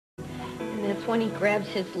when he grabbed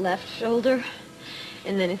his left shoulder,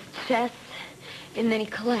 and then his chest, and then he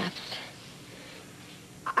collapsed.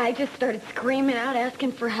 I just started screaming out,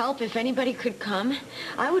 asking for help if anybody could come.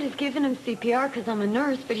 I would have given him CPR because I'm a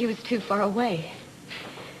nurse, but he was too far away.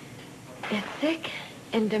 As sick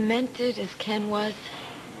and demented as Ken was,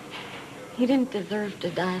 he didn't deserve to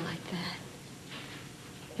die like that.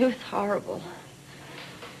 It was horrible.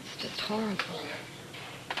 It's just horrible.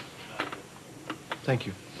 Thank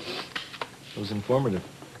you. It was informative.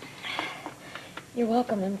 You're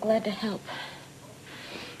welcome. I'm glad to help.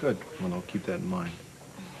 Good. Well, I'll keep that in mind.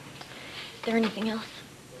 Is there anything else?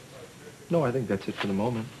 No, I think that's it for the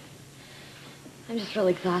moment. I'm just real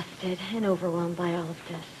exhausted and overwhelmed by all of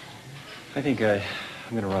this. I think I'm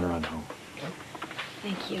going to run around home.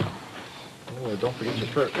 Thank you. Oh, don't forget your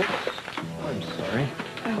purse. Oh, I'm sorry.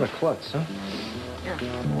 What a klutz, huh?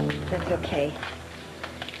 No, that's okay.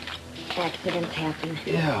 Accidents happen.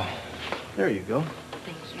 Yeah. There you go.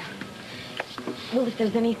 Thank you. Well, if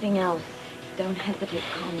there's anything else, don't hesitate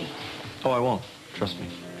to call me. Oh, I won't. Trust me.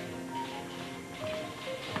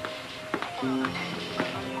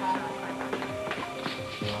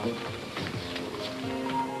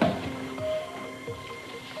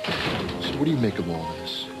 So what do you make of all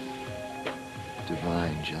this?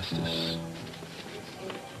 Divine justice.